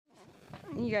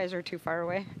You guys are too far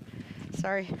away.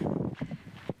 Sorry.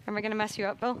 Am I going to mess you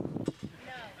up, Bill?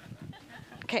 No.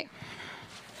 Okay.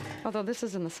 Although this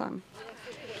is in the sun.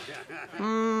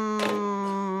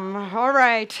 All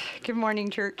right. Good morning,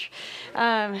 church.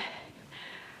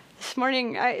 This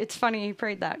morning, it's funny you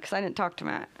prayed that because I didn't talk to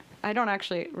Matt. I don't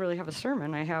actually really have a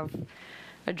sermon. I have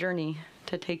a journey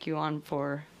to take you on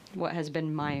for what has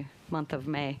been my month of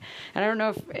May. And I don't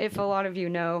know if a lot of you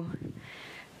know,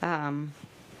 I'm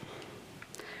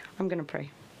going to pray.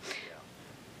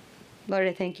 Lord,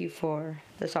 I thank you for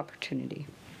this opportunity.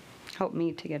 Help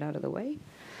me to get out of the way.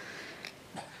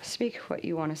 Speak what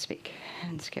you want to speak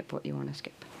and skip what you want to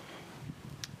skip.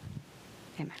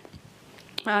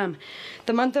 Amen.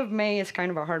 The month of May is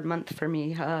kind of a hard month for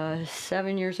me.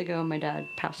 7 years ago, my dad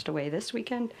passed away this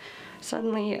weekend,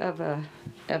 suddenly of an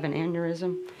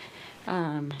aneurysm.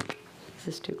 Is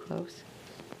this too close?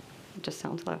 It just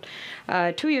sounds loud.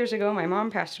 2 years ago, my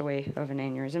mom passed away of an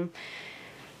aneurysm.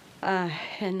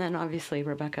 And then obviously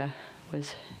Rebecca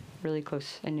was really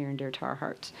close and near and dear to our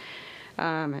hearts.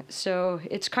 So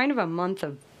it's kind of a month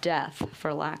of death,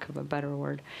 for lack of a better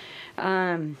word.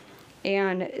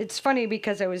 And it's funny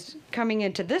because I was coming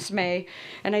into this May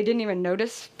and I didn't even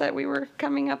notice that we were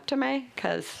coming up to May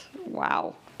because,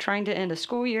 wow, trying to end a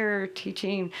school year,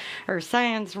 teaching or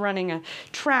science, running a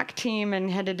track team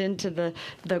and headed into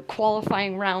the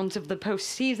qualifying rounds of the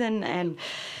postseason and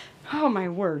oh my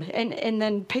word. And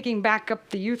then picking back up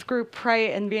the youth group,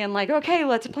 right, and being like, okay,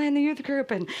 let's plan the youth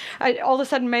group. And all of a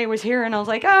sudden May was here and I was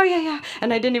like, oh yeah.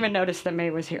 And I didn't even notice that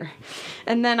May was here.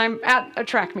 And then I'm at a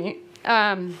track meet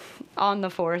on the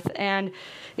 4th, and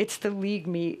it's the league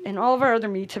meet, and all of our other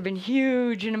meets have been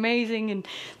huge and amazing, and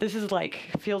this is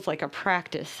feels like a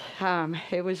practice.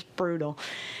 It was brutal.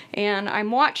 And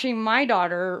I'm watching my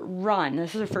daughter run.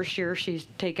 This is the first year she's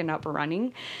taken up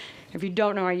running. If you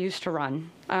don't know, I used to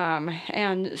run.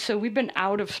 And so we've been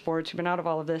out of sports. We've been out of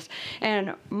all of this.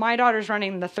 And my daughter's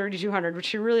running the 3,200, which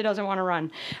she really doesn't want to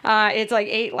run. It's like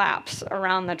 8 laps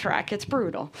around the track. It's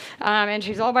brutal. And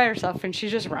she's all by herself, and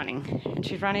she's just running. And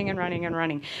she's running and running and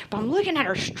running. But I'm looking at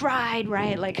her stride,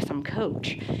 right, like some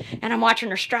coach. And I'm watching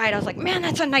her stride. I was like, man,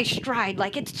 that's a nice stride.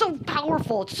 Like, it's so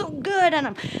powerful. It's so good. And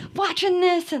I'm watching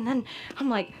this. And then I'm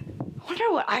like, I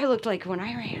wonder what I looked like when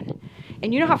I ran.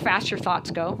 And you know how fast your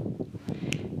thoughts go?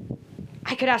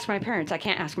 I could ask my parents. I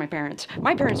can't ask my parents.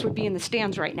 My parents would be in the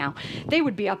stands right now. They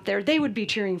would be up there. They would be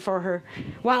cheering for her.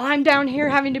 While I'm down here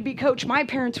having to be coach, my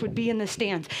parents would be in the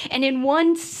stands. And in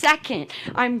 1 second,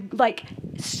 I'm like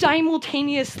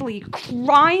simultaneously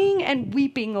crying and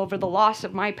weeping over the loss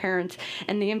of my parents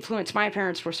and the influence my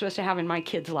parents were supposed to have in my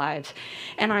kids' lives.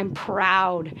 And I'm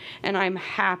proud and I'm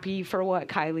happy for what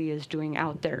Kylie is doing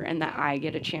out there and that I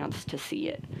get a chance to see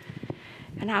it.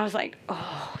 And I was like,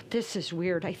 oh, this is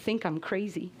weird. I think I'm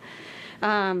crazy.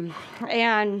 And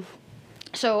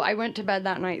so I went to bed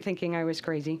that night thinking I was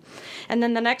crazy. And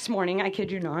then the next morning, I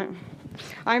kid you not,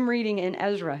 I'm reading in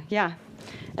Ezra. Yeah,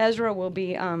 Ezra will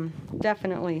be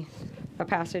definitely a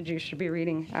passage you should be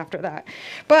reading after that.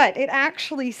 But it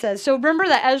actually says, so remember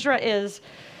that Ezra is,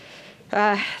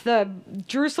 the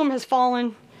Jerusalem has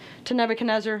fallen to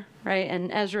Nebuchadnezzar, right?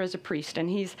 And Ezra is a priest, and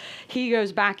he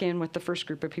goes back in with the first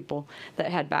group of people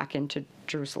that head back into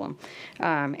Jerusalem.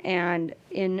 And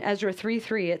in Ezra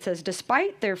 3:3, it says,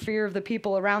 despite their fear of the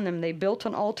people around them, they built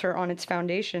an altar on its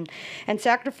foundation and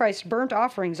sacrificed burnt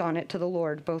offerings on it to the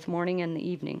Lord, both morning and the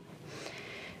evening.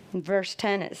 In verse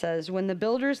 10, it says, when the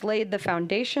builders laid the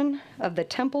foundation of the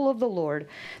temple of the Lord,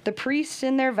 the priests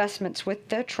in their vestments with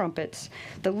their trumpets,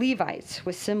 the Levites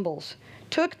with cymbals,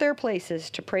 took their places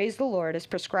to praise the Lord as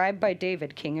prescribed by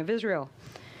David, king of Israel.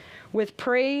 With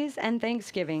praise and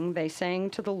thanksgiving, they sang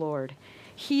to the Lord.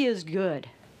 He is good.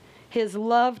 His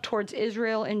love towards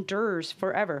Israel endures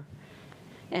forever.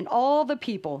 And all the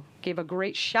people gave a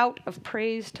great shout of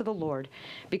praise to the Lord,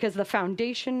 because the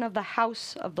foundation of the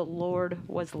house of the Lord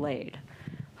was laid.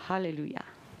 Hallelujah.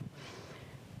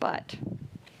 But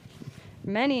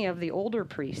many of the older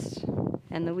priests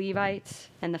and the Levites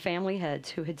and the family heads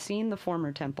who had seen the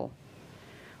former temple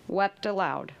wept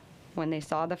aloud when they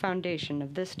saw the foundation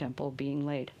of this temple being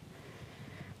laid,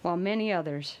 while many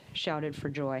others shouted for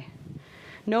joy.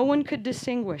 No one could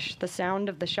distinguish the sound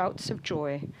of the shouts of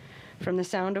joy from the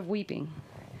sound of weeping,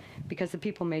 because the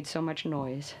people made so much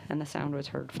noise and the sound was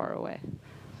heard far away.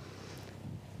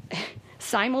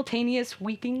 Simultaneous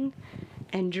weeping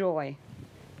and joy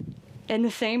in the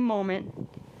same moment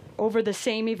over the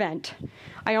same event.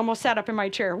 I almost sat up in my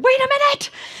chair. Wait a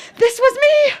minute! This was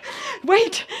me!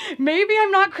 Wait, maybe I'm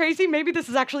not crazy. Maybe this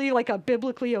is actually like a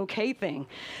biblically okay thing,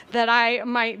 that I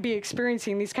might be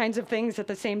experiencing these kinds of things at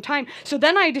the same time. So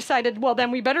then I decided, well, then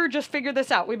we better just figure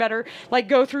this out. We better like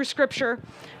go through scripture,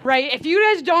 right? If you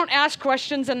guys don't ask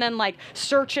questions and then like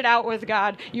search it out with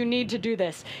God, you need to do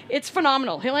this. It's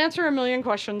phenomenal. He'll answer a million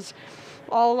questions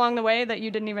all along the way that you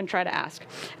didn't even try to ask.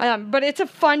 But it's a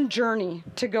fun journey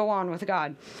to go on with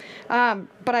God.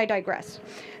 But I digress.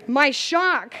 My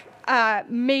shock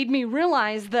made me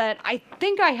realize that I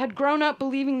think I had grown up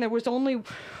believing there was only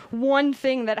one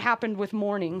thing that happened with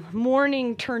mourning.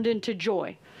 Mourning turned into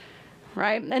joy,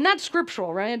 right? And that's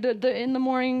scriptural, right? In the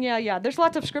morning, yeah. There's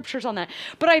lots of scriptures on that.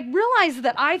 But I realized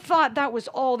that I thought that was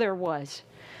all there was,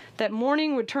 that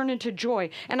mourning would turn into joy.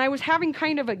 And I was having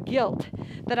kind of a guilt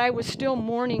that I was still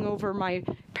mourning over my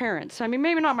parents. I mean,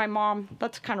 maybe not my mom,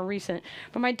 that's kind of recent,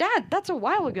 but my dad, that's a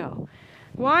while ago.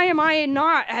 Why am I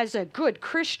not, as a good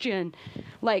Christian,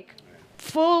 like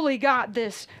fully got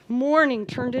this mourning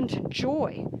turned into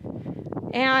joy?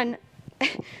 And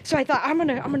so I thought, I'm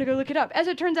gonna go look it up. As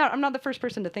it turns out, I'm not the first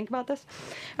person to think about this.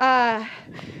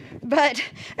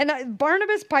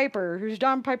 Barnabas Piper, who's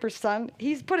John Piper's son,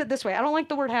 he's put it this way. I don't like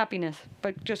the word happiness,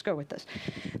 but just go with this.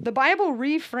 The Bible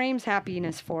reframes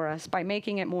happiness for us by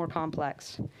making it more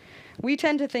complex. We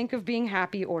tend to think of being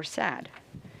happy or sad,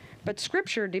 but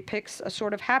Scripture depicts a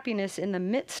sort of happiness in the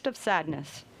midst of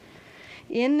sadness.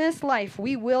 In this life,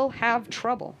 we will have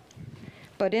trouble,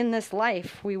 but in this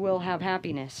life, we will have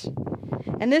happiness.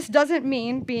 And this doesn't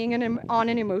mean being on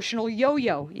an emotional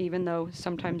yo-yo, even though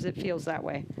sometimes it feels that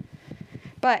way,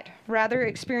 but rather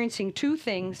experiencing two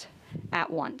things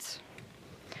at once.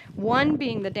 One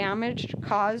being the damage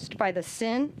caused by the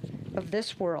sin of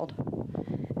this world,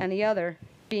 and the other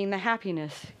being the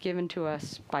happiness given to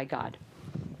us by God.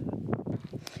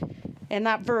 And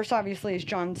that verse obviously is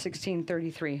John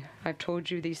 16:33. I've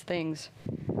told you these things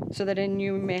so that in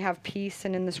you may have peace,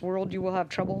 and in this world you will have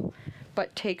trouble,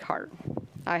 but take heart.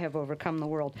 I have overcome the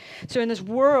world. So in this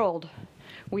world,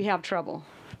 we have trouble,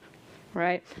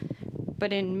 right?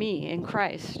 But in me, in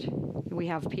Christ, we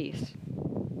have peace.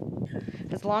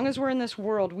 As long as we're in this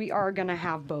world, we are going to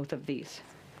have both of these.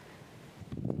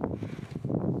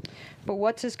 But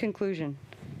what's his conclusion?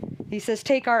 He says,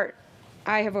 take heart.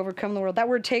 I have overcome the world. That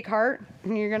word take heart,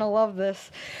 and you're going to love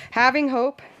this. Having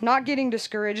hope, not getting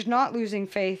discouraged, not losing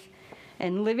faith,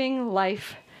 and living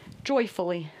life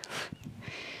joyfully.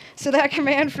 So that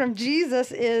command from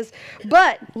Jesus is,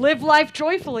 but live life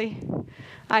joyfully.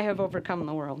 I have overcome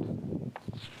the world.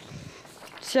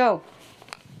 So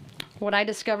what I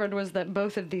discovered was that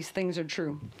both of these things are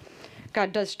true.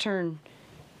 God does turn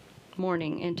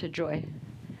mourning into joy,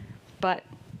 but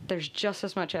there's just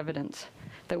as much evidence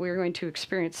that we're going to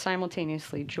experience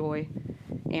simultaneously joy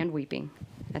and weeping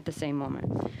at the same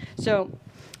moment. So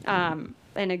an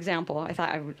example, I thought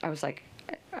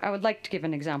I would like to give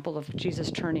an example of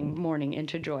Jesus turning mourning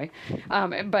into joy.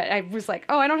 But I was like,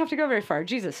 I don't have to go very far.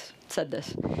 Jesus said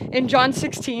this. In John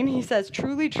 16, he says,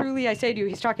 truly, truly, I say to you,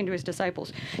 he's talking to his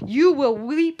disciples, you will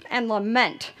weep and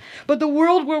lament, but the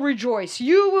world will rejoice.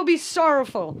 You will be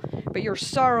sorrowful, but your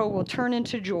sorrow will turn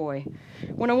into joy.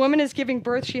 When a woman is giving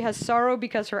birth, she has sorrow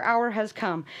because her hour has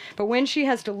come. But when she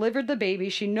has delivered the baby,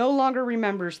 she no longer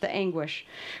remembers the anguish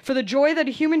for the joy that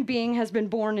a human being has been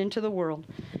born into the world.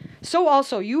 So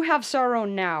also you have sorrow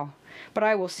now, but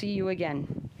I will see you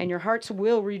again, and your hearts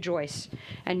will rejoice,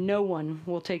 and no one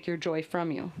will take your joy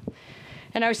from you.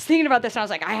 And I was thinking about this, and I was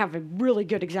like, I have a really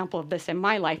good example of this in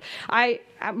my life.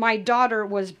 My daughter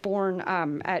was born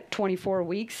at 24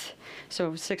 weeks, so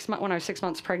when I was 6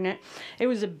 months pregnant. It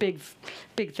was a big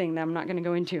thing that I'm not going to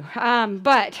go into.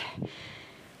 But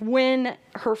when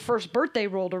her first birthday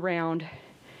rolled around,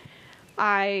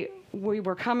 we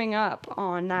were coming up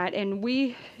on that, and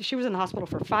she was in the hospital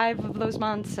for 5 of those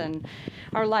months, and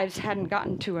our lives hadn't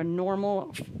gotten to a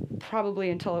normal probably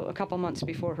until a couple months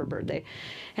before her birthday.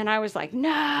 And I was like,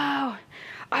 no,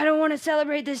 I don't want to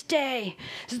celebrate this day.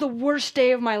 This is the worst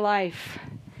day of my life.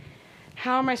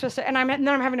 How am I supposed to? And then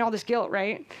I'm having all this guilt,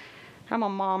 right? I'm a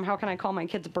mom. How can I call my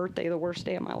kid's birthday the worst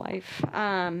day of my life?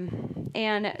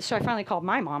 And so I finally called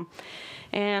my mom,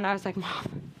 and I was like,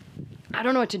 Mom, I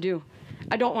don't know what to do.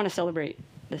 I don't want to celebrate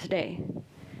this day.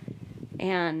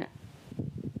 And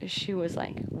she was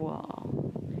like, well,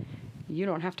 you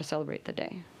don't have to celebrate the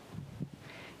day.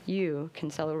 You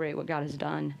can celebrate what God has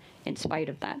done in spite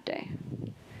of that day.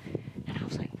 And I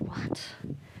was like, what?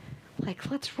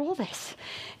 Like, let's roll this.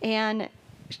 And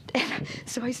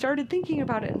so I started thinking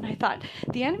about it, and I thought,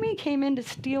 the enemy came in to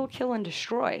steal, kill, and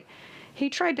destroy. He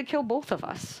tried to kill both of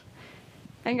us.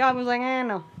 And God was like,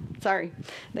 no, sorry.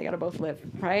 They got to both live,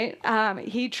 right?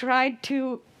 He tried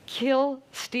to kill,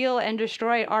 steal, and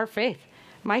destroy our faith,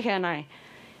 Micah and I,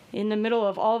 in the middle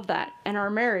of all of that, and our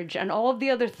marriage, and all of the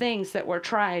other things that were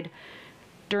tried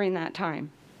during that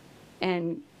time.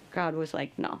 And God was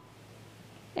like, no.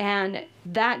 And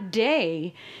that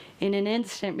day, in an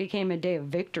instant, became a day of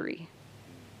victory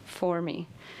for me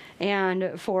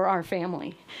and for our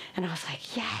family. And I was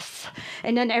like, yes.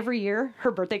 And then every year,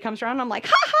 her birthday comes around, I'm like,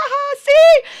 ha, ha, ha,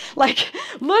 see? Like,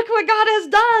 look what God has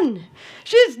done.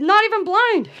 She's not even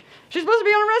blind. She's supposed to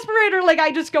be on a respirator. Like,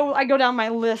 I go down my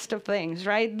list of things,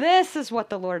 right? This is what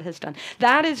the Lord has done.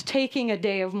 That is taking a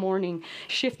day of mourning,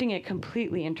 shifting it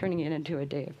completely, and turning it into a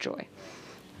day of joy,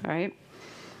 all right?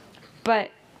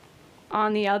 But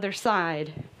on the other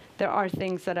side, there are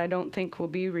things that I don't think will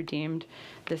be redeemed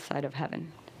this side of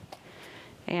heaven.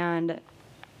 And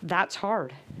that's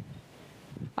hard.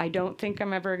 I don't think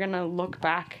I'm ever going to look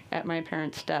back at my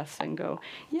parents' deaths and go,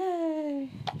 yay,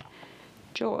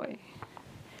 joy.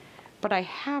 But I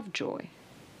have joy.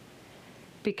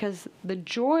 Because the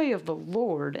joy of the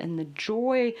Lord and the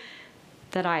joy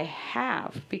that I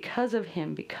have because of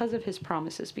him, because of his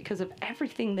promises, because of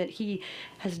everything that he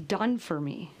has done for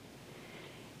me,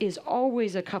 is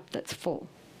always a cup that's full.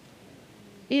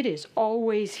 It is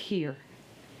always here.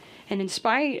 And in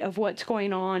spite of what's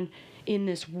going on in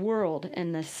this world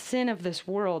and the sin of this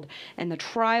world and the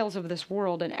trials of this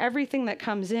world and everything that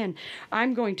comes in,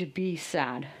 I'm going to be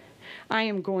sad. I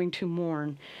am going to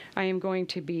mourn. I am going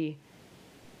to be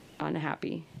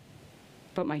unhappy.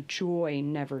 But my joy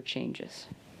never changes.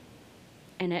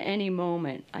 And at any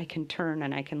moment, I can turn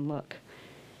and I can look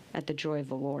at the joy of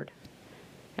the Lord.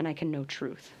 And I can know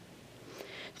truth.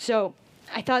 So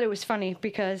I thought it was funny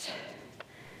because,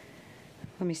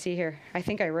 let me see here. I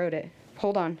think I wrote it.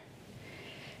 Hold on.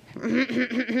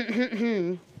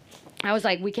 I was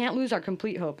like, we can't lose our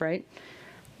complete hope, right?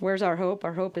 Where's our hope?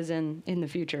 Our hope is in the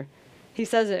future. He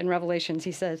says it in Revelations.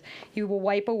 He says, "You will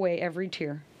wipe away every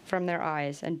tear from their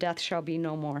eyes, and death shall be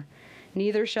no more.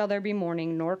 Neither shall there be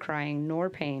mourning, nor crying, nor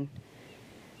pain,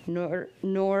 for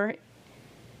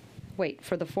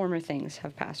the former things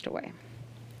have passed away."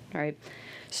 All right.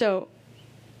 So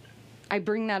I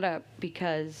bring that up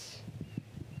because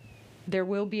there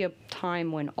will be a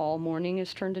time when all mourning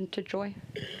is turned into joy.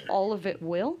 All of it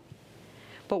will.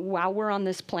 But while we're on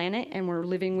this planet and we're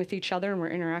living with each other and we're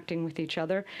interacting with each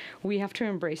other, we have to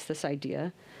embrace this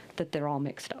idea that they're all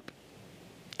mixed up.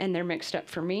 And they're mixed up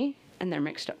for me, and they're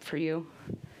mixed up for you.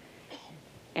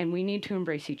 And we need to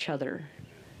embrace each other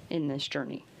in this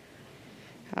journey.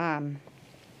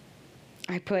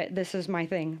 This is my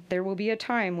thing. There will be a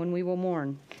time when we will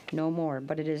mourn no more,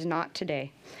 but it is not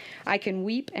today. I can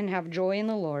weep and have joy in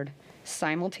the Lord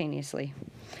simultaneously.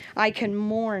 I can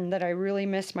mourn that I really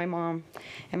miss my mom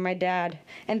and my dad,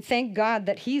 and thank God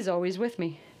that he's always with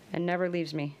me and never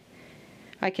leaves me.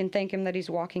 I can thank him that he's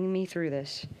walking me through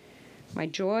this. My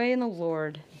joy in the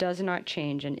Lord does not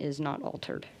change and is not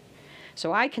altered.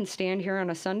 So I can stand here on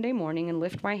a Sunday morning and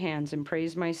lift my hands and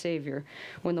praise my Savior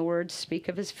when the words speak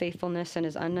of his faithfulness and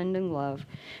his unending love.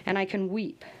 And I can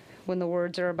weep when the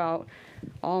words are about,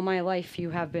 all my life you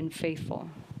have been faithful.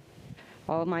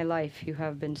 All my life you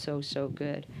have been so, so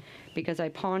good. Because I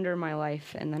ponder my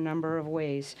life and the number of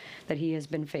ways that he has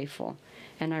been faithful.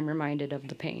 And I'm reminded of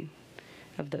the pain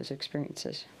of those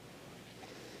experiences.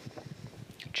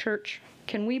 Church,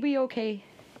 can we be okay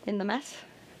in the mess?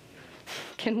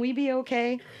 Can we be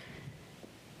okay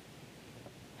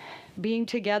being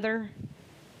together,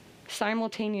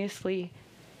 simultaneously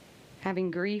having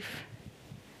grief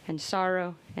and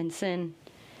sorrow and sin,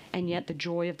 and yet the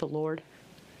joy of the Lord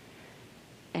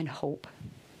and hope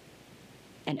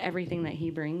and everything that he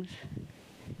brings?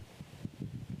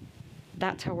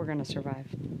 That's how we're going to survive.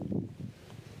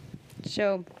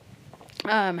 So,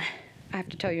 I have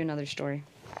to tell you another story.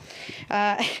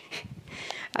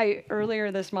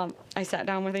 Earlier this month, I sat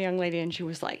down with a young lady and she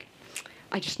was like,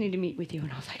 I just need to meet with you.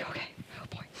 And I was like, okay, oh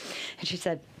boy. And she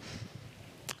said,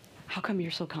 how come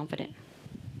you're so confident?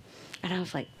 And I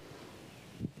was like,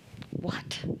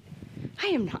 what? I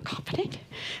am not confident.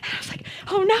 And I was like,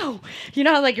 oh no. You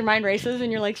know how like your mind races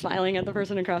and you're like smiling at the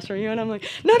person across from you. And I'm like,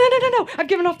 no. I've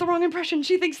given off the wrong impression.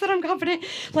 She thinks that I'm confident.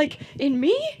 Like in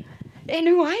me? In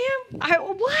who I am?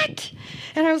 What?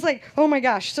 And I was like, oh my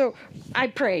gosh. So I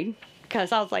prayed.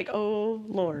 Because I was like, oh,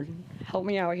 Lord, help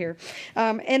me out here.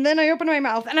 And then I opened my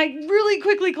mouth, and I really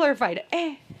quickly clarified,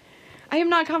 I am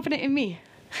not confident in me.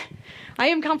 I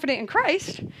am confident in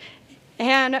Christ,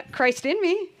 and Christ in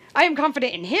me. I am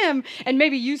confident in him, and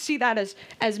maybe you see that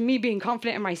as me being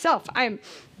confident in myself.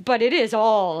 But it is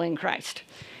all in Christ.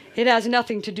 It has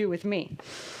nothing to do with me.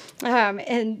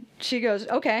 And she goes,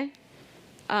 okay,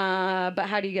 but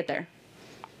how do you get there?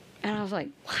 And I was like,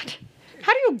 what?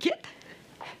 How do you get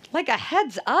like a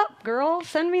heads up, girl?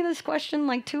 Send me this question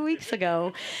like 2 weeks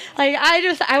ago. Like,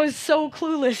 I was so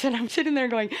clueless, and I'm sitting there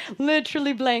going,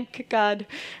 literally blank, God,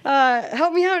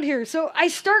 help me out here. So I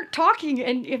start talking,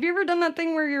 and have you ever done that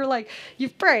thing where you're like,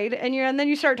 you've prayed, and then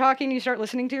you start talking, and you start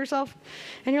listening to yourself,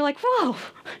 and you're like, whoa,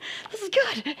 this is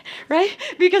good, right?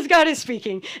 Because God is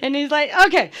speaking, and he's like,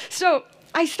 okay, so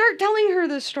I start telling her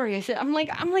this story. I'm like,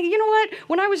 you know what?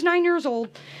 When I was 9 years old,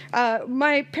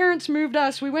 my parents moved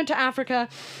us. We went to Africa.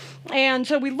 And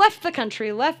so we left the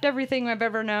country, left everything I've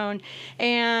ever known.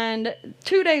 And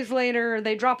 2 days later,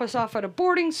 they drop us off at a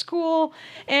boarding school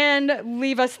and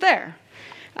leave us there.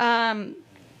 And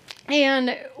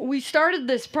we started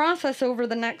this process over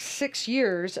the next 6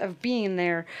 years of being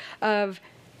there, of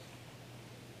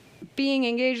being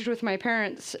engaged with my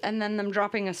parents and then them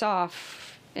dropping us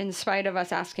off in spite of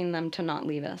us asking them to not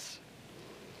leave us,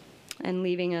 and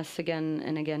leaving us again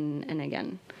and again and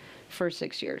again for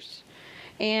 6 years.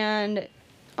 And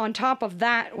on top of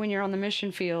that, when you're on the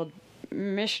mission field,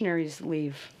 missionaries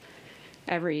leave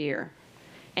every year.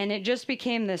 And it just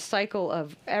became this cycle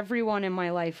of everyone in my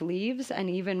life leaves, and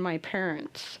even my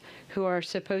parents, who are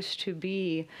supposed to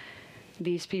be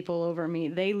these people over me,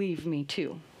 they leave me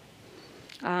too.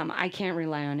 I can't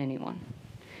rely on anyone.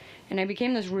 And I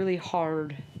became this really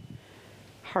hard-hearted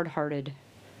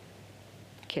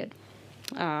kid.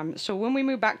 So when we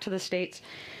moved back to the States,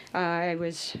 I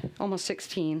was almost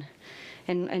 16,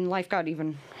 and life got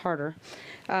even harder.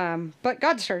 But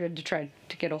God started to try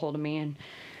to get a hold of me. And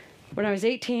when I was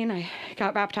 18, I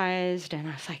got baptized, and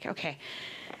I was like, okay.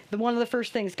 One of the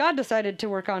first things God decided to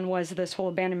work on was this whole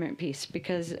abandonment piece,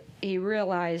 because he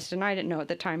realized, and I didn't know at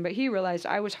the time, but he realized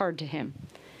I was hard to him,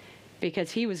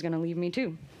 because he was going to leave me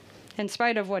too, in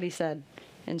spite of what he said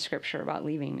in Scripture about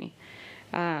leaving me.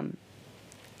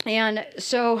 And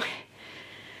so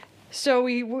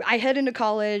I head into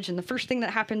college, and the first thing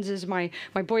that happens is my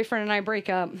boyfriend and I break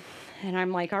up, and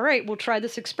I'm like, all right, we'll try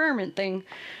this experiment thing.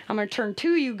 I'm going to turn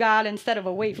to you, God, instead of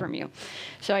away from you.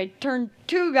 So I turned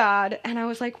to God, and I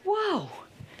was like, whoa,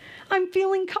 I'm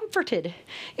feeling comforted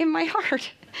in my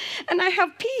heart, and I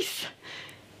have peace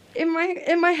in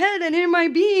my head and in my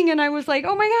being. And I was like,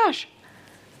 oh my gosh,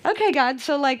 okay, God,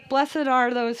 so like, blessed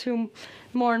are those who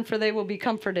mourn, for they will be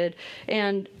comforted.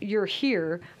 And you're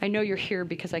here. I know you're here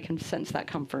because I can sense that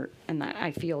comfort and that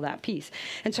I feel that peace.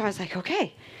 And so I was like,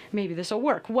 okay, maybe this will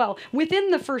work. Well,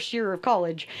 within the first year of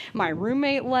college, my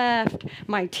roommate left,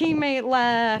 my teammate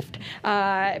left.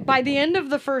 By the end of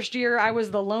the first year, I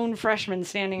was the lone freshman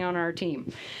standing on our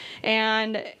team.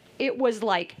 And it was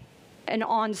like an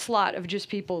onslaught of just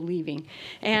people leaving.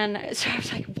 And so I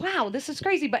was like, wow, this is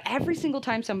crazy. But every single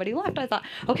time somebody left, I thought,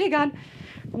 okay, God,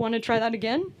 want to try that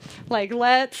again? Like,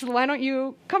 why don't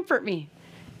you comfort me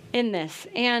in this?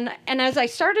 And as I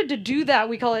started to do that,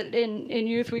 we call it in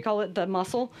youth, we call it the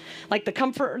muscle, like the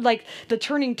comfort, like the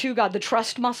turning to God, the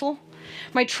trust muscle.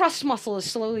 My trust muscle is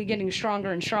slowly getting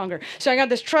stronger and stronger. So I got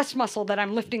this trust muscle that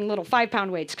I'm lifting little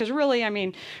 5-pound weights, because really, I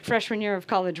mean, freshman year of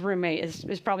college roommate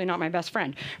is probably not my best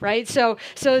friend, right? So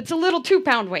it's a little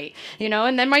 2-pound weight,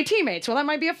 and then my teammates, well, that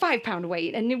might be a 5-pound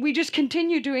weight. And we just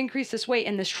continue to increase this weight,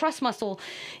 and this trust muscle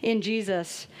in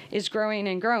Jesus is growing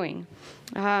and growing.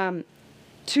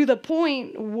 To the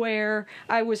point where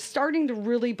I was starting to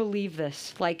really believe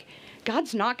this, like,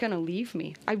 God's not going to leave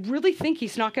me. I really think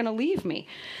he's not going to leave me.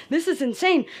 This is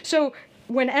insane. So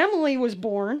when Emily was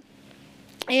born,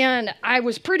 and I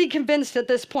was pretty convinced at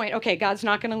this point, okay, God's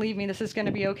not going to leave me. This is going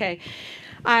to be okay.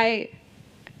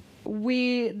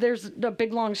 There's a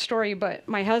big, long story, but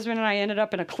my husband and I ended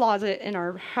up in a closet in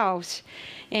our house,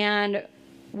 and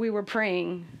we were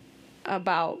praying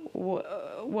about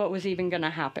what was even going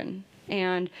to happen.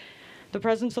 And the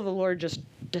presence of the Lord just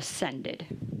descended.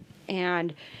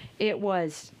 And it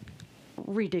was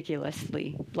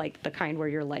ridiculously like the kind where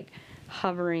you're like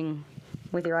hovering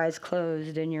with your eyes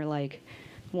closed, and you're like,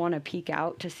 want to peek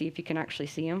out to see if you can actually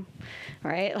see him,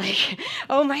 right? Like,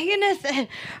 oh my goodness.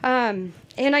 And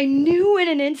I knew in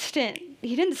an instant,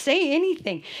 he didn't say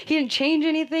anything. He didn't change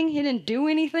anything. He didn't do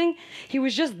anything. He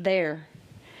was just there.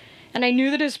 And I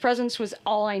knew that his presence was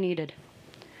all I needed.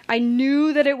 I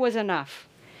knew that it was enough.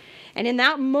 And in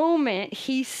that moment,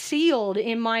 he sealed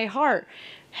in my heart,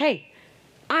 hey,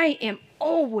 I am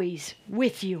always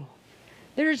with you.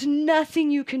 There's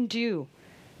nothing you can do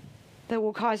that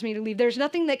will cause me to leave. There's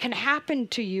nothing that can happen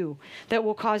to you that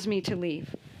will cause me to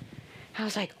leave. I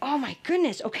was like, oh my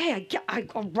goodness, okay,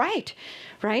 all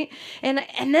right.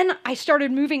 And then I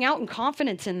started moving out in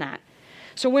confidence in that.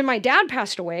 So when my dad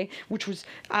passed away, which was,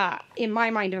 in my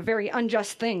mind, a very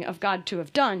unjust thing of God to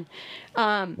have done,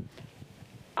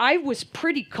 I was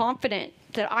pretty confident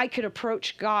that I could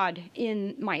approach God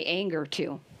in my anger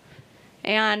too.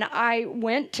 And I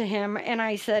went to him and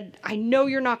I said, I know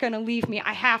you're not going to leave me.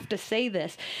 I have to say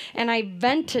this. And I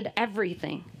vented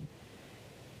everything.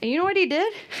 And you know what he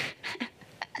did?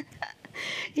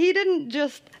 He didn't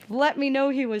just let me know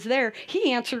he was there.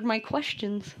 He answered my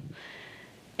questions.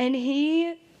 And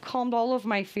he calmed all of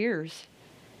my fears.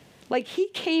 Like, he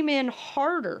came in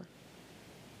harder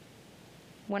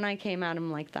when I came at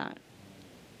him like that.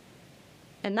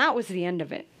 And that was the end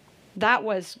of it. That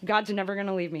was, God's never going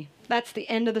to leave me. That's the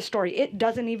end of the story. It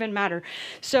doesn't even matter.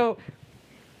 So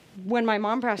when my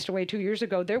mom passed away 2 years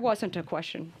ago, there wasn't a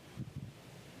question.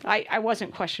 I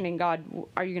wasn't questioning God,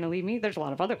 are you going to leave me? There's a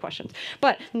lot of other questions,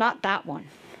 but not that one.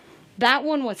 That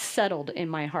one was settled in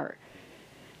my heart.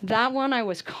 That one I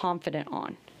was confident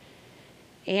on.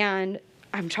 And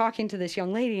I'm talking to this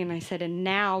young lady and I said, and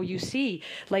now you see,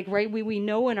 like, right, we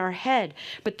know in our head,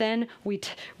 but then we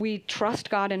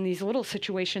trust God in these little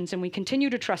situations, and we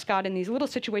continue to trust God in these little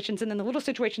situations, and then the little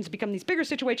situations become these bigger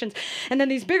situations, and then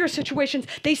these bigger situations,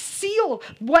 they seal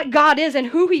what God is and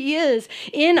who he is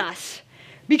in us,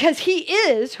 because he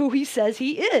is who he says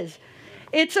he is.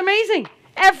 It's amazing.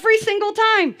 Every single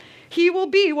time he will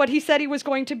be what he said he was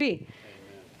going to be.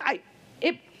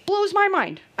 It blows my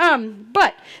mind.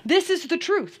 But this is the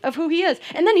truth of who he is.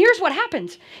 And then here's what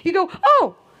happens. You go,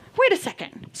 oh, wait a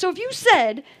second. So if you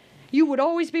said you would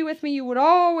always be with me, you would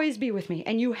always be with me,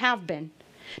 and you have been,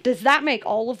 does that make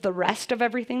all of the rest of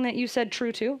everything that you said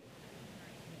true too?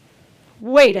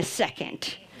 Wait a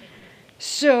second.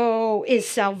 So is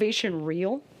salvation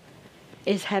real?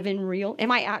 Is heaven real?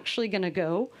 Am I actually going to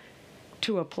go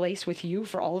to a place with you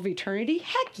for all of eternity?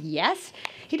 Heck yes.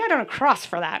 He died on a cross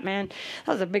for that, man.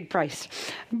 That was a big price.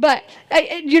 But,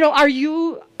 are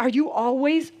you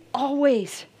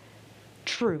always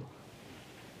true?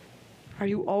 Are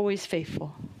you always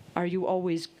faithful? Are you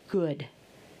always good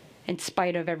in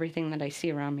spite of everything that I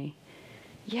see around me?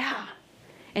 Yeah.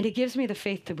 And it gives me the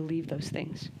faith to believe those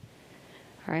things.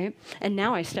 All right? And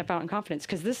now I step out in confidence,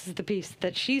 because this is the piece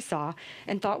that she saw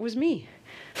and thought was me.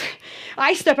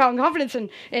 I step out in confidence, and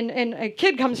a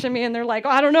kid comes to me and they're like, oh,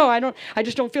 I don't know. I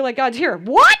just don't feel like God's here.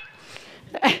 What?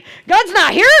 God's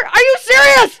not here? Are you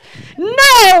serious?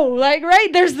 No! Like,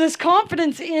 right? There's this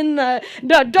confidence in no,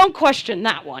 don't question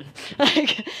that one. Yeah,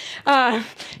 I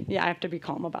have to be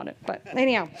calm about it. But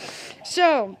anyhow,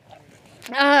 so,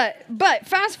 but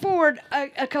fast forward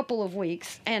a couple of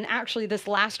weeks, and actually this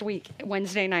last week,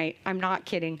 Wednesday night, I'm not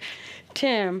kidding,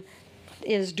 Tim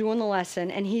is doing the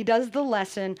lesson, and he does the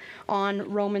lesson on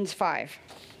Romans 5,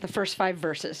 the first 5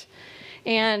 verses.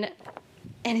 And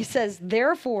he says,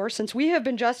 therefore, since we have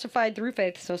been justified through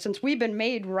faith, so since we've been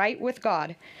made right with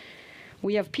God,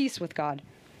 we have peace with God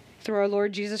through our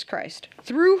Lord Jesus Christ,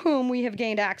 through whom we have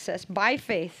gained access by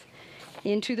faith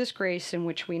into this grace in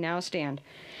which we now stand.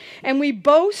 And we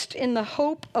boast in the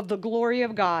hope of the glory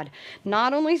of God.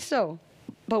 Not only so,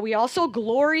 but we also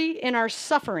glory in our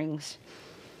sufferings.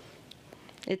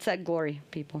 It's that glory,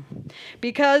 people.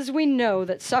 Because we know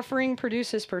that suffering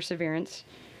produces perseverance,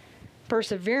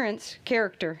 perseverance,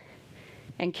 character,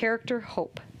 and character,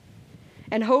 hope.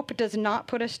 And hope does not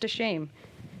put us to shame,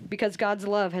 because God's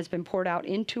love has been poured out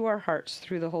into our hearts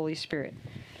through the Holy Spirit,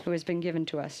 who has been given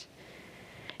to us.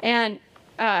 And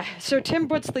so Tim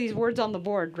puts these words on the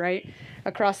board, right?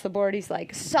 Across the board, he's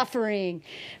like, suffering,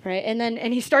 right?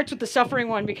 And he starts with the suffering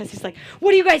one, because he's like,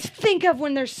 what do you guys think of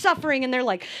when there's suffering? And they're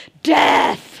like,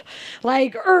 death,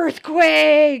 like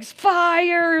earthquakes,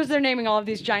 fires. They're naming all of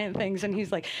these giant things. And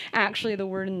he's like, actually, the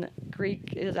word in the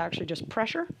Greek is actually just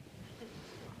pressure.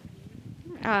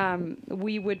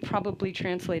 We would probably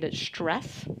translate it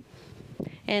stress.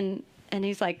 And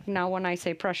he's like, now when I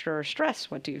say pressure or stress,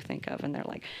 what do you think of? And they're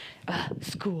like,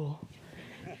 school,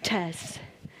 tests,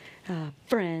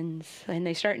 friends. And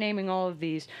they start naming all of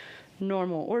these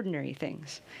normal, ordinary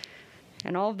things.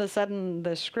 And all of a sudden,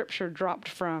 the scripture dropped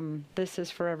from this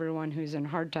is for everyone who's in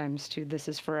hard times to this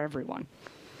is for everyone.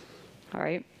 All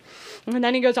right? And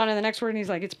then he goes on to the next word, and he's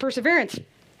like, it's perseverance.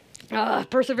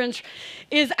 Perseverance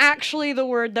is actually the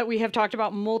word that we have talked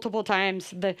about multiple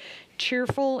times, the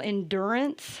cheerful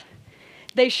endurance.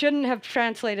 They shouldn't have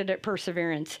translated it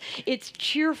perseverance. It's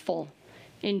cheerful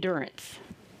endurance.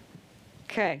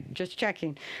 Okay, just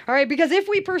checking. All right, because if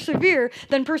we persevere,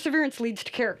 then perseverance leads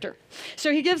to character.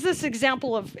 So he gives this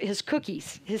example of his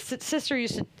cookies. His sister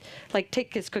used to,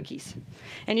 take his cookies.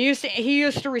 And he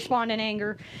used to respond in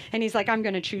anger, and he's like, I'm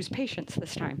going to choose patience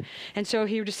this time. And so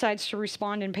he decides to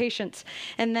respond in patience.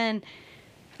 And then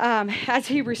As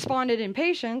he responded in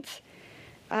patience,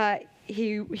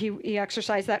 he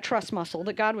exercised that trust muscle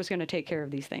that God was going to take care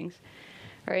of these things,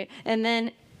 right? And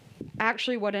then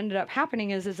actually what ended up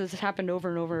happening is this happened over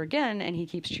and over again, and he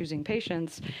keeps choosing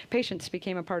patience. Patience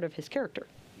became a part of his character.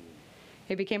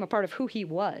 It became a part of who he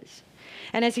was.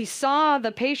 And as he saw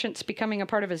the patience becoming a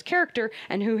part of his character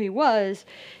and who he was,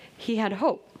 he had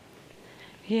hope.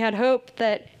 He had hope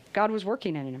that God was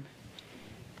working in him,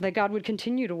 that God would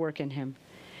continue to work in him.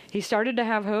 He started to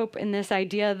have hope in this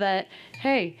idea that,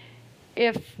 hey,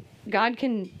 if God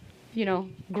can,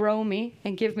 grow me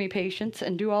and give me patience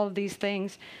and do all of these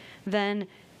things, then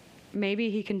maybe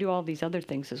he can do all these other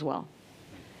things as well.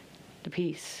 The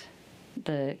peace,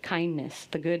 the kindness,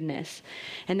 the goodness.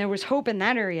 And there was hope in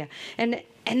that area. And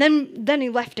then he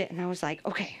left it, and I was like,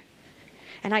 okay.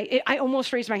 And I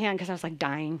almost raised my hand because I was like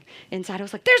dying inside. I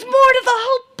was like, there's more to the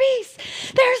hope piece.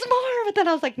 There's more. But then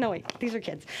I was like, no, wait, these are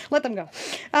kids. Let them go.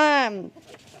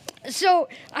 So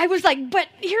I was like, but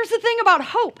here's the thing about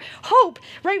hope. Hope,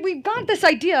 right? We've got this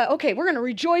idea, okay, we're going to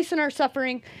rejoice in our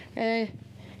suffering.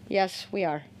 Yes, we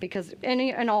are, because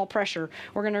any and all pressure,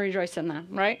 we're going to rejoice in that,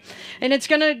 right? And it's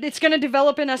going to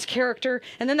develop in us character,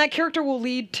 and then that character will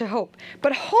lead to hope.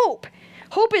 But hope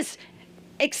is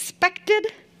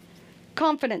expected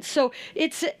confidence. So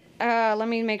it's, let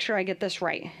me make sure I get this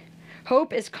right.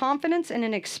 Hope is confidence in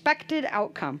an expected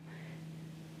outcome.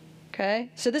 Okay?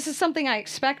 So this is something I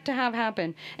expect to have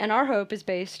happen, and our hope is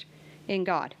based in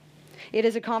God. It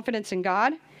is a confidence in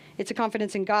God. It's a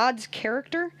confidence in God's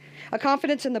character, a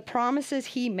confidence in the promises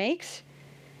he makes.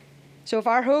 So if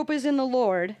our hope is in the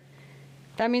Lord,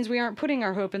 that means we aren't putting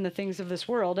our hope in the things of this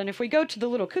world. And if we go to the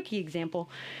little cookie example,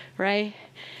 right?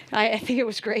 I think it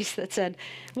was Grace that said,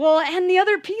 well, and the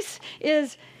other piece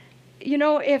is,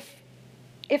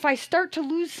 if I start to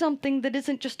lose something that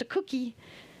isn't just a cookie,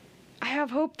 I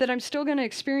have hope that I'm still going to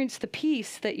experience the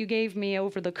peace that you gave me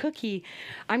over the cookie.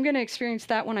 I'm going to experience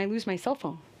that when I lose my cell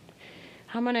phone.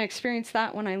 I'm going to experience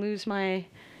that when I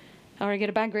or I get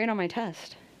a bad grade on my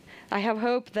test. I have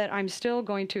hope that I'm still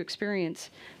going to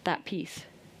experience that peace,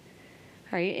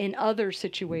 right, in other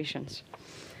situations.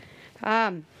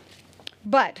 But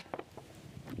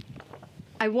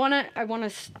I want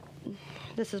to,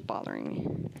 this is bothering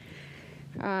me.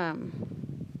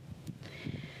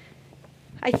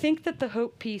 I think that the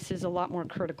hope piece is a lot more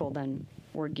critical than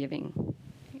we're giving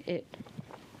it.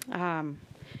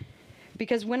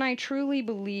 Because when I truly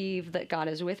believe that God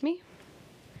is with me,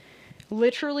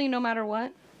 literally no matter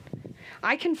what,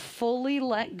 I can fully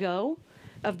let go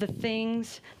of the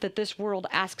things that this world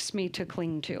asks me to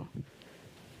cling to.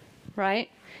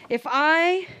 Right? If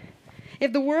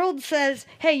the world says,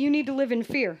 hey, you need to live in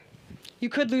fear, you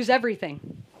could lose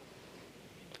everything.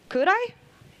 Could I?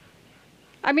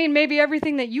 I mean, maybe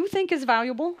everything that you think is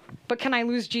valuable, but can I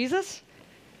lose Jesus?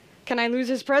 Can I lose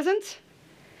his presence?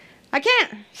 I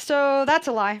can't. So that's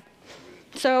a lie.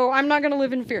 So I'm not going to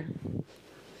live in fear.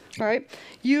 All right?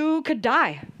 You could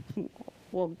die.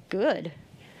 Well, good.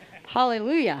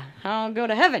 Hallelujah. I'll go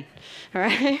to heaven. All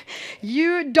right?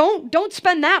 You don't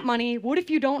spend that money. What if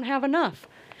you don't have enough?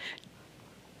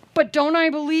 But don't I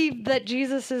believe that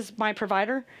Jesus is my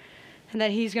provider and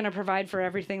that he's going to provide for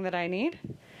everything that I need?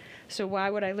 So why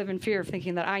would I live in fear of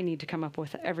thinking that I need to come up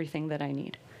with everything that I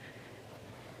need?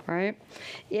 Right?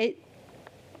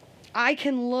 I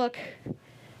can look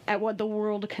at what the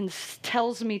world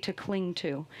tells me to cling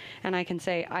to, and I can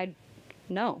say,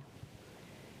 no.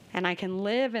 And I can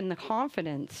live in the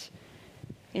confidence,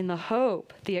 in the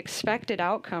hope, the expected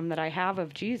outcome that I have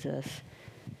of Jesus,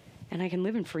 and I can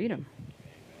live in freedom.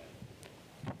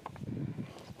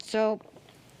 So,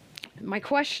 my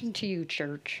question to you,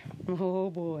 church, oh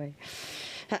boy,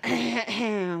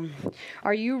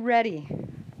 are you ready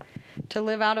to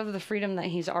live out of the freedom that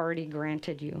he's already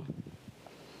granted you?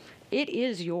 It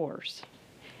is yours.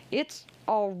 It's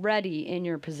already in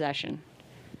your possession.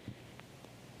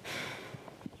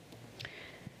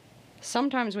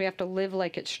 Sometimes we have to live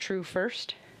like it's true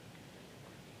first,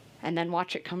 and then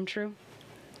watch it come true.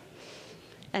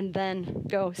 And then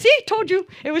go, see, told you,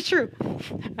 it was true.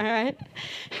 All right?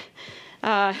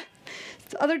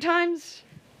 Other times,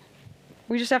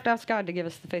 we just have to ask God to give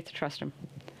us the faith to trust him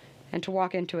and to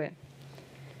walk into it.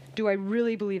 Do I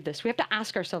really believe this? We have to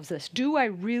ask ourselves this. Do I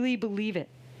really believe it?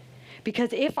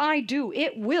 Because if I do,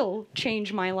 it will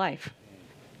change my life.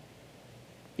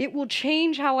 It will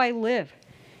change how I live.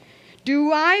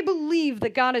 Do I believe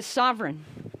that God is sovereign?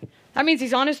 That means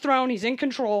he's on his throne, he's in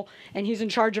control, and he's in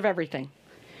charge of everything.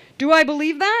 Do I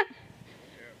believe that?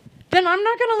 Then I'm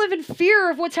not going to live in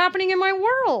fear of what's happening in my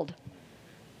world.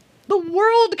 The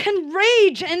world can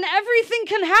rage and everything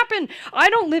can happen. I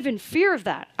don't live in fear of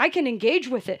that. I can engage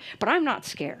with it, but I'm not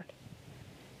scared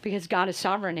because God is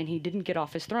sovereign and he didn't get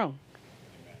off his throne.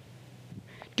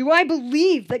 Do I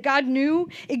believe that God knew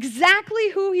exactly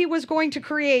who he was going to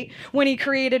create when he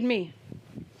created me?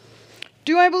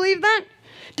 Do I believe that?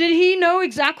 Did he know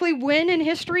exactly when in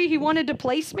history he wanted to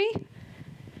place me?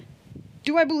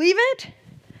 Do I believe it?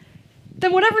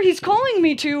 Then whatever he's calling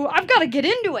me to, I've got to get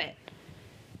into it.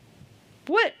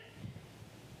 What?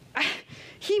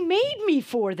 He made me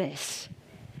for this.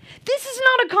 This is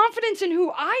not a confidence in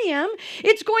who I am.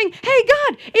 It's going, hey,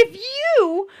 God, if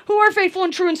you, who are faithful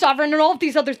and true and sovereign and all of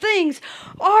these other things,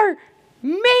 are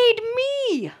made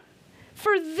me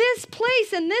for this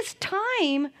place and this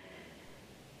time,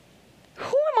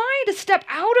 who am I to step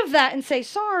out of that and say,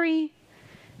 sorry,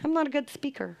 I'm not a good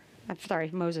speaker? I'm sorry,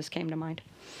 Moses came to mind.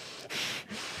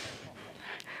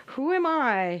 Who am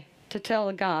I to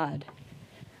tell God,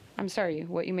 I'm sorry,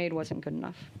 what you made wasn't good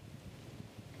enough?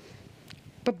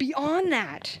 But beyond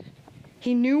that,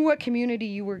 he knew what community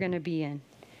you were going to be in.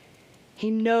 He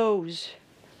knows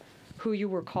who you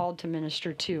were called to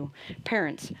minister to.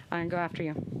 Parents, I'm going to go after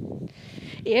you.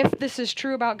 If this is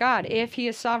true about God, if he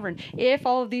is sovereign, if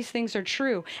all of these things are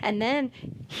true, and then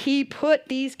he put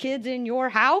these kids in your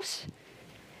house,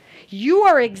 you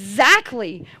are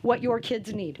exactly what your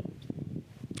kids need.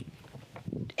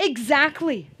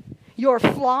 Exactly. Your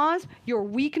flaws, your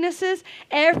weaknesses,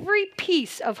 every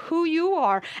piece of who you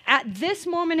are at this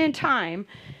moment in time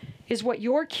is what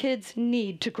your kids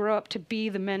need to grow up to be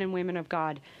the men and women of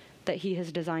God that he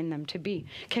has designed them to be.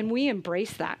 Can we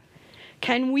embrace that?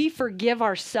 Can we forgive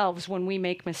ourselves when we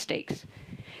make mistakes?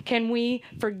 Can we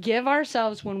forgive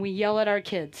ourselves when we yell at our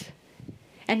kids?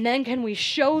 And then can we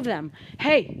show them,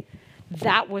 hey,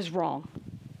 that was wrong.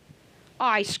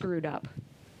 I screwed up.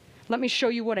 Let me show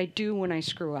you what I do when I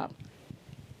screw up.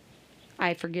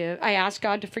 I forgive. I ask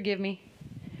God to forgive me.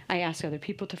 I ask other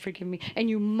people to forgive me. And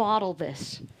you model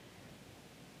this.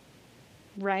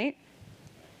 Right?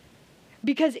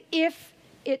 Because if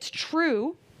it's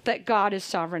true that God is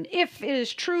sovereign, if it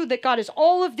is true that God is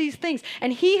all of these things,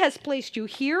 and he has placed you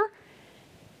here,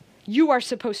 you are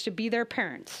supposed to be their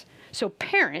parents. So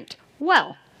parent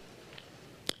well.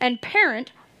 And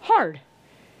parent hard.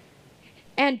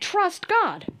 And trust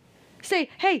God.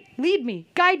 Say, hey, lead me,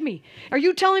 guide me. Are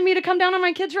you telling me to come down on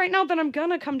my kids right now? Then I'm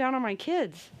going to come down on my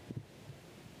kids.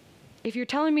 If you're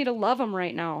telling me to love them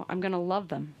right now, I'm going to love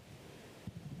them.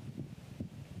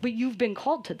 But you've been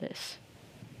called to this.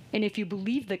 And if you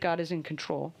believe that God is in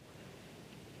control,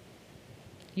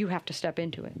 you have to step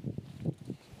into it.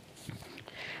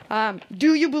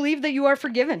 Do you believe that you are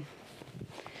forgiven?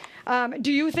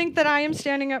 Do you think that I am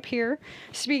standing up here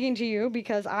speaking to you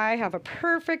because I have a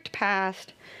perfect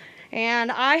past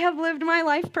and I have lived my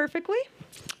life perfectly,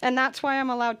 and that's why I'm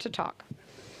allowed to talk?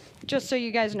 Just so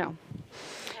you guys know.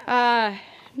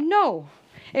 No.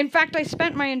 In fact, I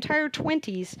spent my entire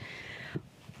 20s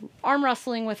arm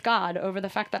wrestling with God over the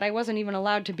fact that I wasn't even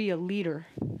allowed to be a leader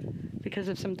because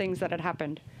of some things that had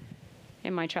happened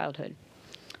in my childhood.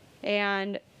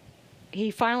 And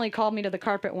he finally called me to the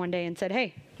carpet one day and said,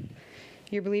 hey,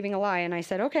 you're believing a lie. And I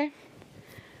said, okay,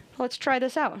 let's try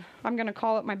this out. I'm going to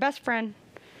call up my best friend.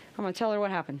 I'm going to tell her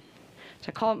what happened. So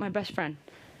I call up my best friend.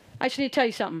 I just need to tell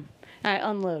you something. And I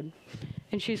unload.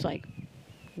 And she's like,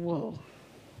 whoa.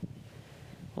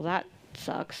 Well, that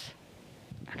sucks.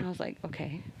 And I was like,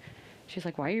 okay. She's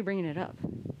like, why are you bringing it up?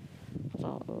 I was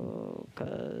like, oh,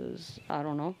 because I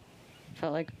don't know.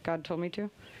 Felt like God told me to.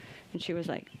 And she was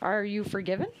like, are you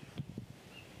forgiven?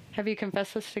 Have you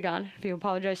confessed this to God? Have you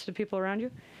apologized to the people around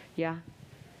you? Yeah.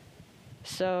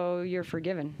 So you're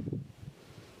forgiven.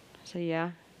 I said,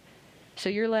 yeah. So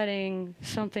you're letting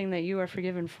something that you are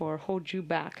forgiven for hold you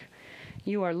back.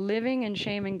 You are living in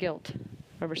shame and guilt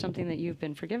over something that you've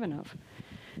been forgiven of.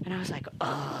 And I was like,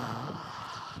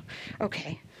 oh,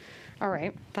 okay. All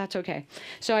right, that's okay.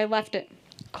 So I left it,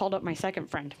 called up my second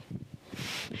friend.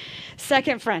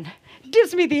 Second friend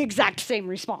gives me the exact same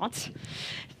response.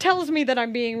 Tells me that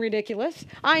I'm being ridiculous.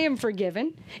 I am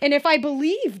forgiven. And if I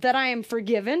believe that I am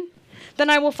forgiven, then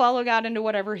I will follow God into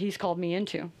whatever he's called me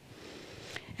into.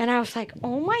 And I was like,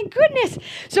 oh my goodness.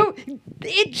 So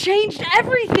it changed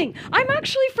everything. I'm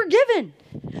actually forgiven.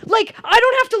 Like, I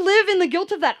don't have to live in the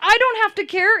guilt of that. I don't have to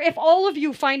care if all of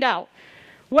you find out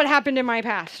what happened in my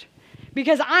past.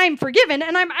 Because I'm forgiven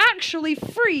and I'm actually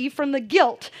free from the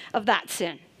guilt of that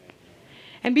sin.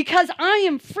 And because I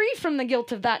am free from the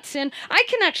guilt of that sin, I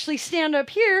can actually stand up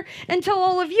here and tell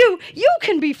all of you, you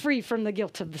can be free from the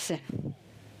guilt of the sin.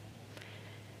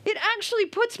 It actually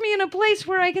puts me in a place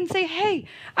where I can say, hey,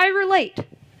 I relate.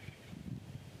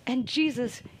 And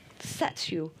Jesus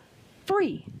sets you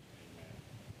free.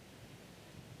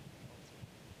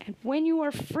 And when you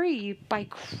are free by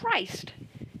Christ,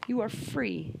 you are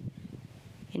free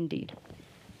indeed.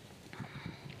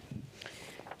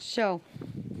 So,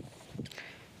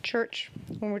 church,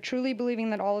 when we're truly believing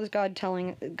that all is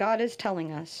God is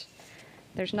telling us,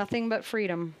 there's nothing but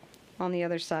freedom on the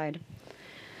other side.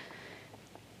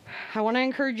 I want to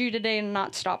encourage you today to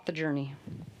not stop the journey.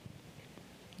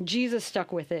 Jesus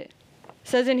stuck with it. It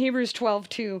says in Hebrews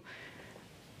 12:2,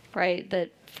 right,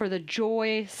 that for the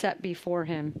joy set before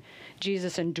him,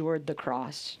 Jesus endured the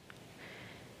cross.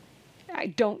 I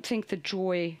don't think the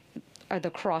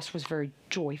cross was very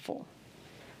joyful.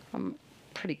 I'm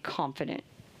pretty confident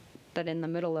that in the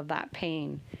middle of that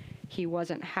pain, he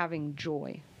wasn't having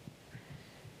joy.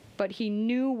 But he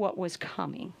knew what was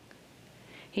coming.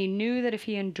 He knew that if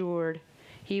he endured,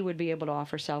 he would be able to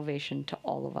offer salvation to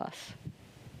all of us.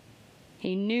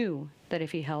 He knew that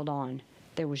if he held on,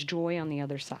 there was joy on the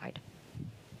other side.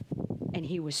 And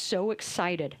he was so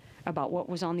excited about what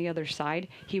was on the other side,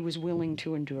 he was willing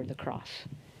to endure the cross.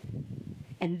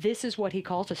 And this is what he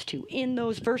calls us to. In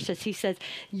those verses, he says,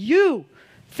 you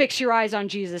fix your eyes on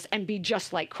Jesus and be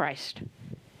just like Christ.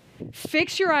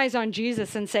 Fix your eyes on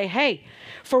Jesus and say, hey,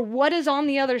 for what is on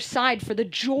the other side, for the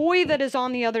joy that is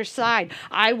on the other side,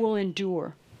 I will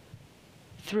endure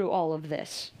through all of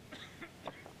this.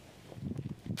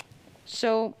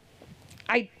 So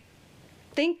I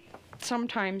think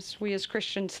sometimes we as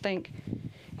Christians think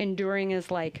enduring is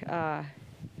like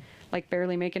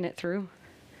barely making it through.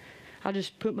 I'll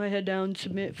just put my head down,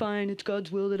 submit, fine, it's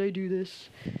God's will that I do this.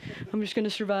 I'm just going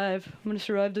to survive. I'm going to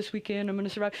survive this weekend. I'm going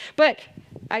to survive. But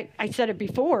I said it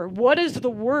before. What is the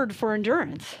word for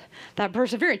endurance? That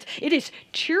perseverance. It is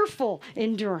cheerful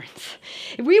endurance.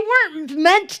 We weren't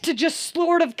meant to just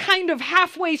sort of kind of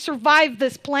halfway survive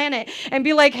this planet and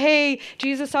be like, hey,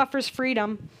 Jesus offers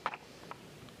freedom,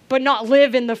 but not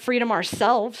live in the freedom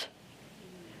ourselves.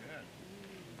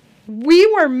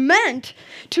 We were meant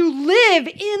to live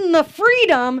in the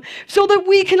freedom so that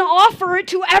we can offer it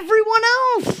to everyone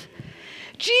else.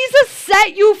 Jesus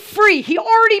set you free. He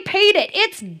already paid it.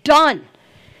 It's done.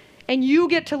 And you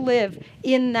get to live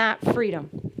in that freedom.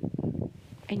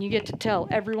 And you get to tell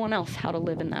everyone else how to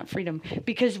live in that freedom.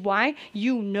 Because why?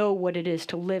 You know what it is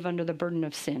to live under the burden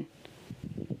of sin.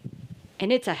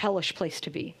 And it's a hellish place to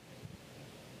be.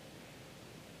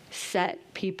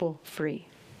 Set people free.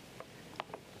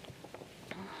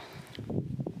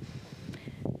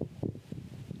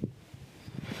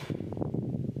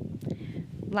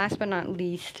 Last but not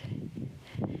least,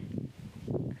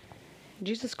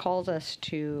 Jesus calls us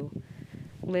to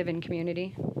live in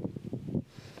community.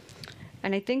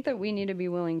 And I think that we need to be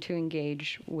willing to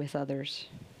engage with others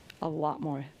a lot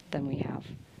more than we have.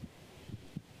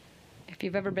 If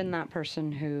you've ever been that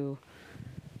person who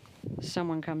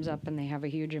someone comes up and they have a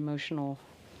huge emotional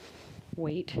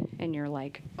weight and you're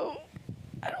like, oh,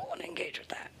 I don't want to engage with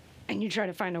that. And you try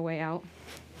to find a way out.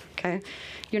 Okay?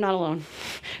 You're not alone.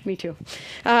 Me too.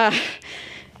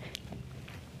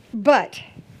 But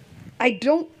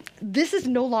this is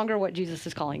no longer what Jesus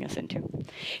is calling us into.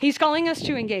 He's calling us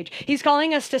to engage. He's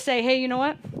calling us to say, hey, you know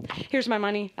what? Here's my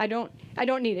money. I don't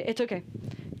need it. It's okay.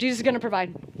 Jesus is going to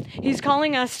provide. He's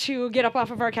calling us to get up off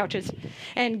of our couches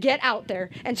and get out there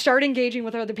and start engaging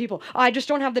with other people. Oh, I just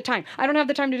don't have the time. I don't have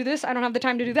the time to do this. I don't have the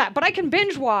time to do that. But I can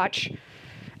binge watch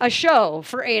a show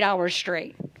for 8 hours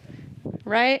straight.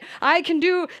 Right? I can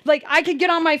get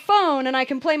on my phone and I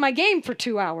can play my game for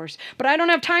 2 hours, but I don't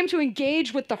have time to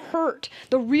engage with the hurt,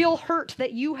 the real hurt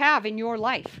that you have in your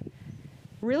life.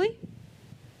 Really?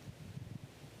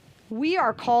 We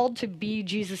are called to be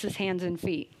Jesus' hands and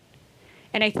feet.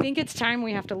 And I think it's time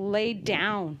we have to lay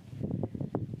down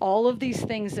all of these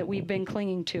things that we've been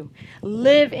clinging to.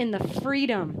 Live in the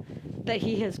freedom that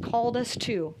he has called us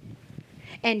to.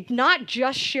 And not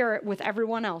just share it with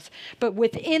everyone else, but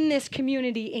within this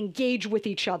community, engage with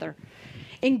each other.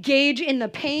 Engage in the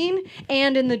pain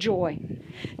and in the joy.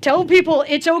 Tell people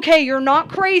it's okay, you're not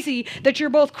crazy, that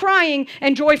you're both crying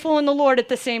and joyful in the Lord at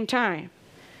the same time.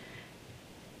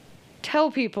 Tell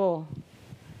people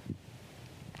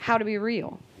how to be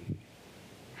real,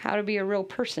 how to be a real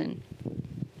person,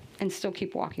 and still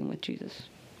keep walking with Jesus.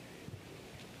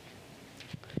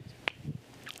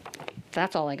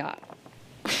 That's all I got.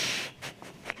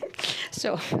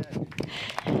 So,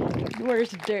 where's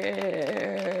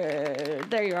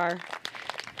there you are.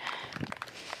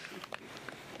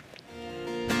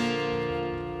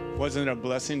 Wasn't it a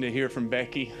blessing to hear from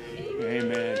Becky?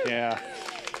 Amen. Yeah.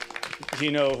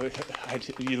 You know,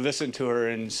 you listen to her,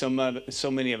 and so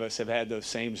many of us have had those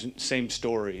same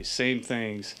stories, same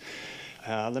things.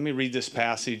 Let me read this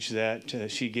passage that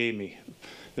she gave me.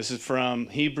 This is from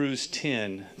Hebrews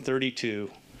 10:32.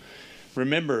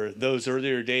 Remember those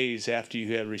earlier days after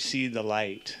you had received the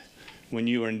light, when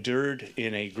you endured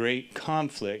in a great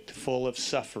conflict full of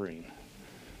suffering.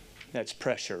 That's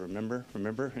pressure, remember?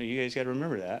 Remember? You guys got to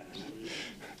remember that.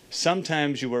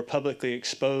 Sometimes you were publicly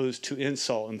exposed to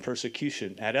insult and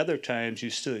persecution. At other times you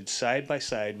stood side by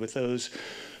side with those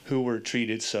who were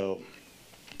treated so.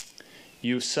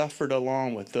 You suffered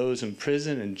along with those in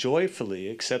prison and joyfully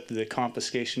accepted the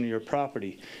confiscation of your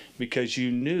property because you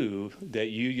knew that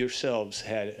you yourselves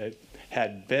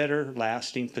had better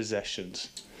lasting possessions.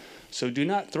 So do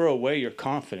not throw away your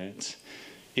confidence.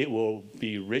 It will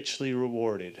be richly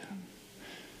rewarded.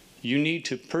 You need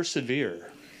to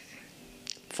persevere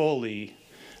fully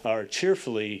or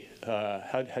cheerfully,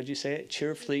 how'd you say it?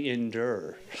 Cheerfully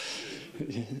endure.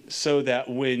 So that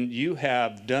when you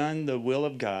have done the will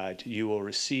of God, you will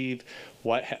receive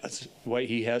what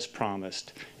he has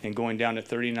promised. And going down to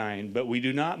 39, but we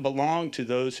do not belong to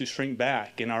those who shrink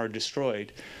back and are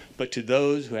destroyed, but to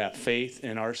those who have faith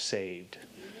and are saved.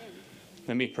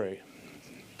 Let me pray.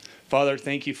 Father,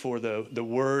 thank you for the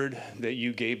word that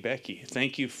you gave Becky.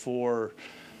 Thank you for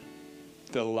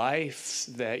the life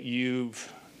that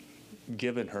you've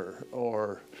given her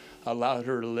or allowed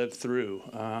her to live through.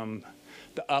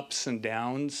 The ups and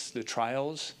downs, the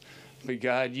trials. But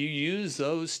God, you use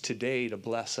those today to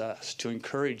bless us, to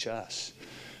encourage us,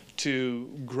 to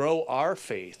grow our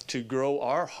faith, to grow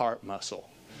our heart muscle,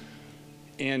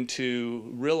 and to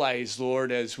realize,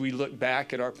 Lord, as we look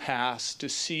back at our past, to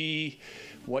see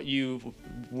what you've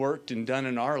worked and done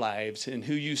in our lives and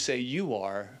who you say you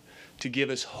are, to give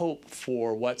us hope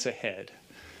for what's ahead.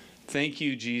 Thank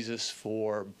you, Jesus,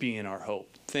 for being our hope.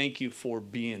 Thank you for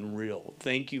being real.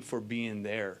 Thank you for being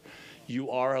there.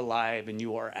 You are alive and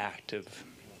you are active.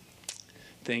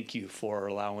 Thank you for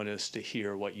allowing us to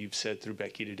hear what you've said through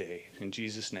Becky today. In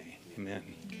Jesus' name, amen.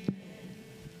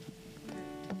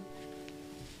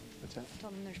 What's that?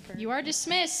 You are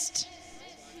dismissed.